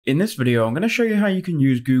In this video, I'm going to show you how you can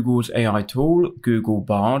use Google's AI tool, Google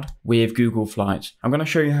Bard, with Google Flights. I'm going to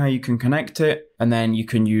show you how you can connect it, and then you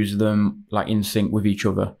can use them like in sync with each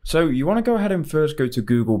other. So you want to go ahead and first go to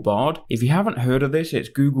Google Bard. If you haven't heard of this, it's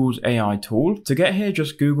Google's AI tool. To get here,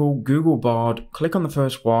 just Google Bard, click on the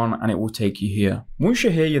first one, and it will take you here. Once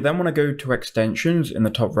you're here, you then want to go to extensions in the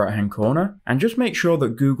top right-hand corner, and just make sure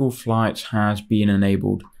that Google Flights has been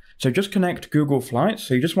enabled. So just connect Google Flights,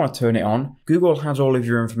 so you just want to turn it on. Google has all of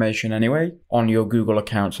your information anyway on your Google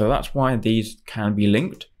account, so that's why these can be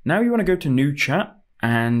linked. Now you want to go to New Chat,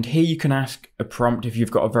 and here you can ask a prompt if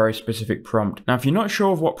you've got a very specific prompt. Now if you're not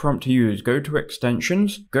sure of what prompt to use, go to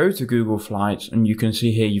Extensions, go to Google Flights, and you can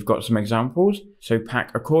see here you've got some examples. So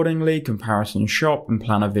pack accordingly, comparison shop, and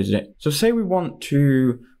plan a visit. So say we want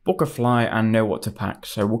to book a flight and know what to pack.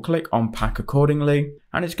 So we'll click on pack accordingly,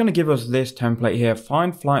 and it's going to give us this template here.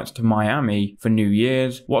 Find flights to Miami for New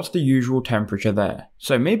Year's. What's the usual temperature there?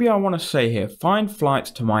 So maybe I want to say here, find flights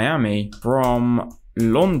to Miami from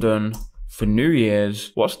London for New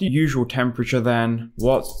Year's. What's the usual temperature then?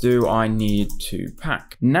 What do I need to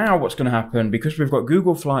pack? Now what's going to happen, because we've got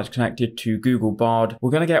Google Flights connected to Google Bard, we're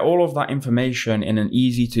going to get all of that information in an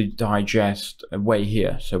easy to digest way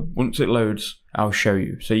here. So once it loads, I'll show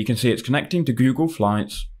you. So you can see it's connecting to Google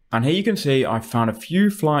Flights. And here you can see I've found a few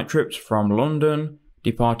flight trips from London,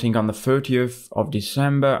 departing on the 30th of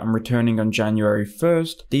December and returning on January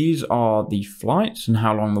 1st. These are the flights and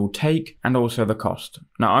how long they'll take, and also the cost.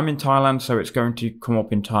 Now I'm in Thailand, so it's going to come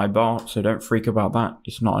up in Thai baht, so don't freak about that.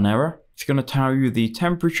 It's not an error. It's going to tell you the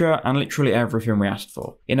temperature and literally everything we asked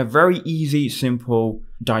for in a very easy, simple,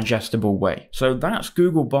 digestible way. So that's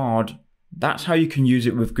Google Bard. That's how you can use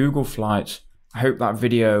it with Google Flights. I hope that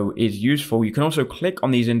video is useful. You can also click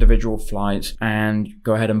on these individual flights and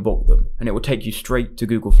go ahead and book them, and it will take you straight to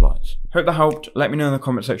Google Flights. Hope that helped. Let me know in the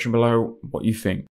comment section below what you think.